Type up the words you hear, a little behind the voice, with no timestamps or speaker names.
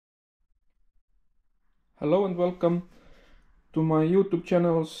Hello and welcome to my YouTube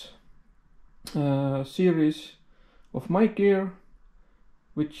channel's series of my gear,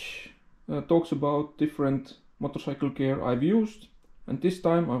 which talks about different motorcycle gear I've used. And this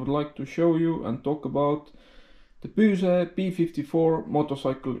time I would like to show you and talk about the Büse B54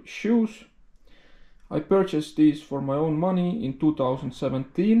 motorcycle shoes. I purchased these for my own money in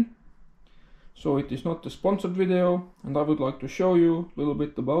 2017, so it is not a sponsored video, and I would like to show you a little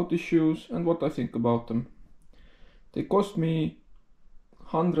bit about these shoes and what I think about them. They cost me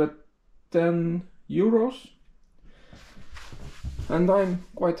 110 euros and I'm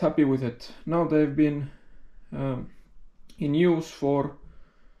quite happy with it. Now they've been in use for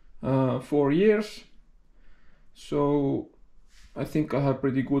 4 years, so I think I have a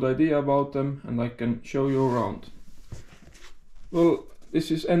pretty good idea about them and I can show you around. Well, this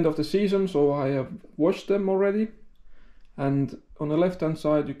is end of the season, so I have washed them already, and on the left hand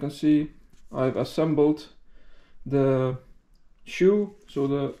side you can see I've assembled the shoe,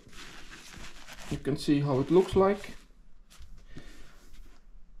 so you can see how it looks like.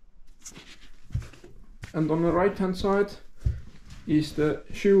 And on the right hand side is the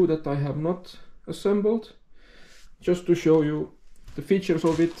shoe that I have not assembled, just to show you the features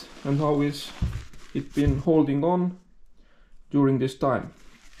of it and how is it been holding on during this time.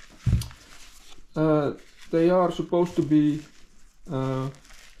 They are supposed to be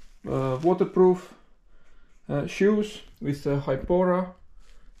waterproof shoes with a Hypora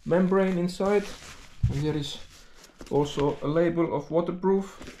membrane inside, and here is also a label of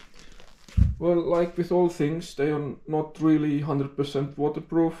waterproof. Well, like with all things, they are not really 100%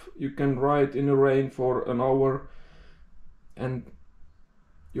 waterproof. You can ride in the rain for an hour and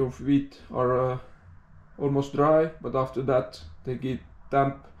your feet are almost dry, but after that they get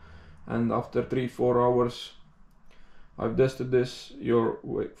damp, and after 3-4 hours, I've tested this, your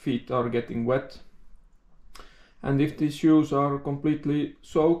feet are getting wet. And if these shoes are completely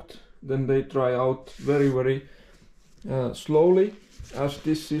soaked, then they dry out very slowly, as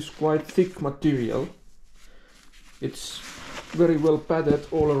this is quite thick material. It's very well padded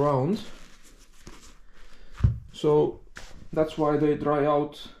all around, so that's why they dry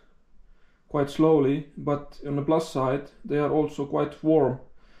out quite slowly. But on the plus side, they are also quite warm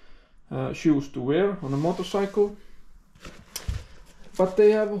shoes to wear on a motorcycle. But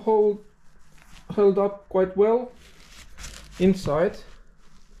they have held up quite well. Inside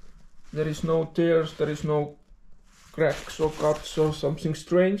there is no tears, there is no cracks or cuts or something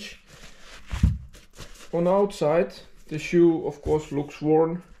strange. On the outside the shoe of course looks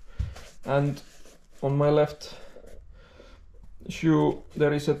worn, and on my left shoe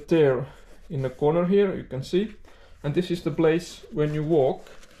there is a tear in the corner here, you can see, and this is the place when you walk.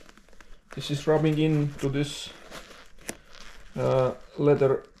 This is rubbing into this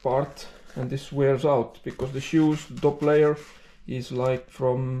leather part, and this wears out because the shoes, the top layer is like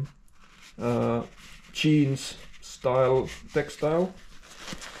from jeans style textile.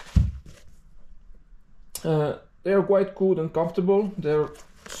 They are quite good and comfortable. They're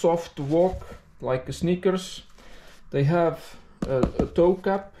soft to walk like a sneakers. They have a toe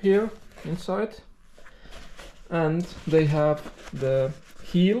cap here inside, and they have the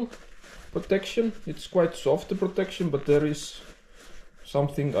heel protection. It's quite soft, the protection, but there is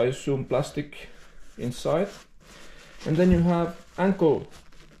something, I assume plastic, inside. And then you have ankle.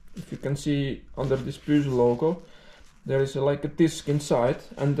 If you can see under this Büse logo, there is like a disc inside,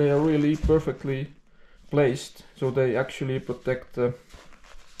 and they are really perfectly placed, so they actually protect the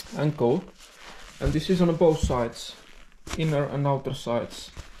ankle. And this is on both sides, inner and outer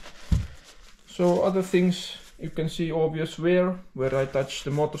sides. So other things, you can see obvious wear where I touch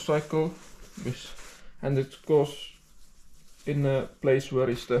the motorcycle, and it goes in a place where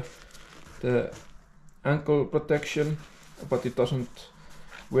is the ankle protection, but it doesn't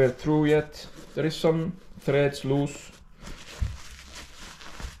wear through yet. There is some threads loose,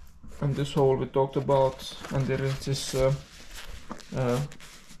 and this hole we talked about, and there is this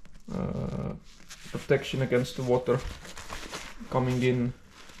protection against the water coming in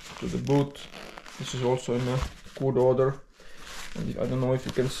to the boot. This is also in a good order, and I don't know if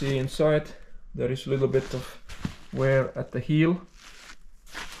you can see inside, there is a little bit of wear at the heel.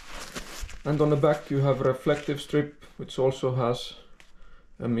 And on the back you have a reflective strip, which also has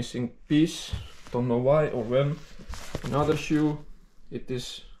a missing piece. Don't know why or when. Another shoe, it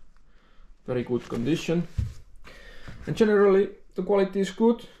is very good condition, and generally the quality is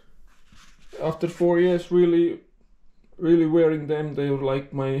good. After 4 years really wearing them, they are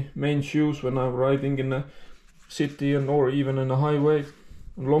like my main shoes when I'm riding in a city or even in a highway.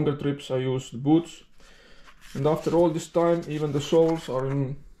 On longer trips I use the boots, and after all this time even the soles are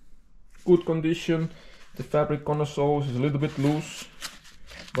in good condition. The fabric on the soles is a little bit loose,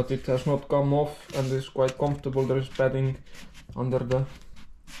 but it has not come off and is quite comfortable. There is padding under the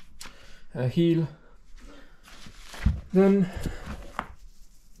heel. Then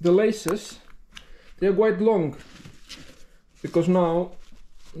the laces, they are quite long, because now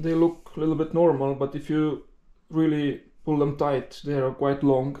they look a little bit normal, but if you really pull them tight, they are quite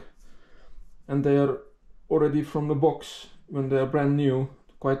long, and they are already from the box when they are brand new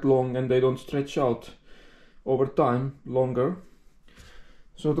quite long, and they don't stretch out over time longer.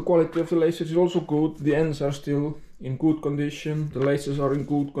 So the quality of the laces is also good. The ends are still in good condition, the laces are in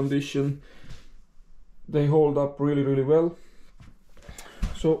good condition, they hold up really, really well.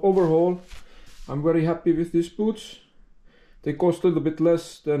 So overall, I'm very happy with these boots. They cost a little bit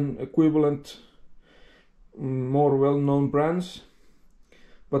less than equivalent more well-known brands,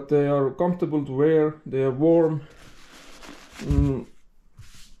 but they are comfortable to wear, they are warm,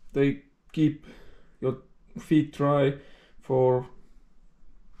 they keep your feet dry for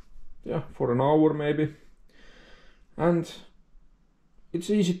an hour maybe, and it's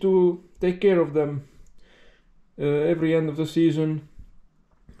easy to take care of them. Every end of the season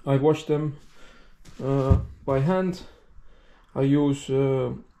I wash them by hand. I use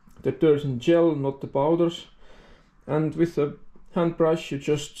detergent gel, not the powders, and with a hand brush you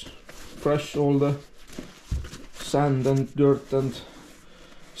just brush all the sand and dirt and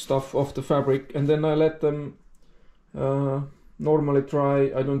stuff off the fabric, and then I let them normally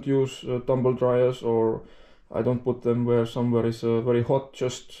dry. I don't use tumble dryers, or I don't put them where somewhere is very hot.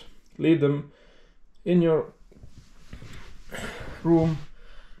 Just leave them in your room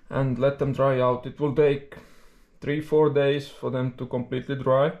and let them dry out. It will take 3-4 days for them to completely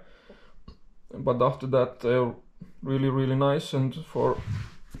dry, but after that they're really, really nice. And for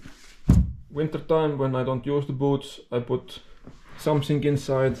winter time, when I don't use the boots, I put something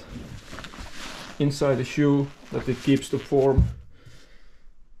inside the shoe that it keeps the form,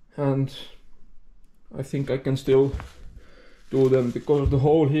 and I think I can still do them because of the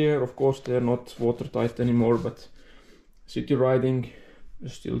hole here. Of course they are not watertight anymore, but city riding you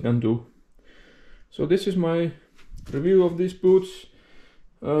still can do. So this is my review of these boots.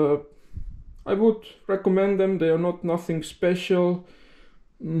 I would recommend them. They are not nothing special.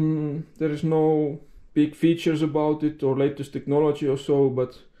 There is no big features about it or latest technology or so,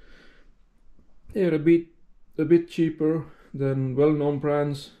 but they are a bit cheaper than well-known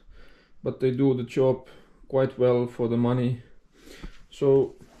brands, but they do the job quite well for the money.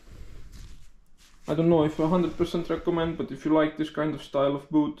 So I don't know if I 100% recommend, but if you like this kind of style of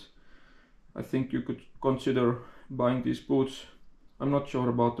boot, I think you could consider buying these boots. I'm not sure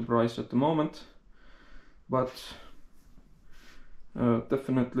about the price at the moment, but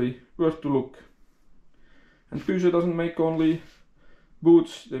definitely worth to look. And Büse doesn't make only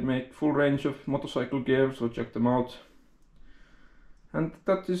boots, they make full range of motorcycle gear, so check them out. And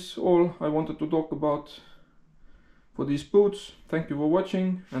that is all I wanted to talk about for these boots. Thank you for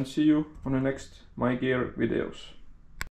watching, and see you on the next My Gear videos.